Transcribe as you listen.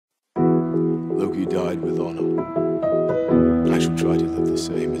Loki died with honor. I shall try to live the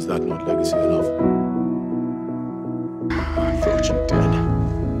same. Is that not legacy enough? I thought you dead.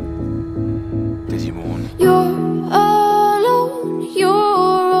 Did you mourn? You're alone, you're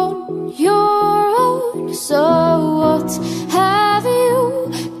on your own. So what? Have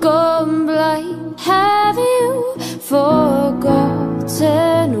you gone blind? Have you forgotten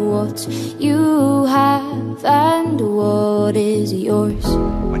what you have and what is yours?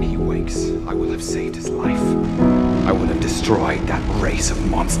 When he wakes, I will have saved his life. I will have destroyed that race of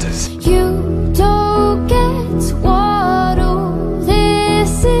monsters. You don't get what all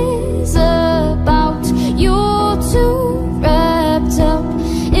this is about. You're too wrapped up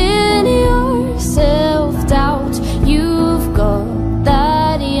in your self-doubt. You've got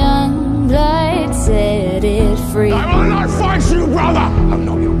that young blood, set it free. I will not fight you, brother! I'm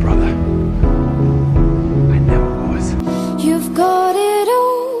not your brother. I never was. You've got it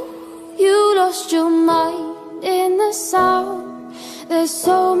all. You lost your mind in the sound. There's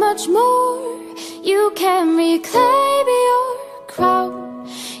so much more. You can reclaim your crown.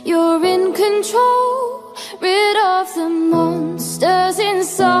 You're in control, rid of the moment.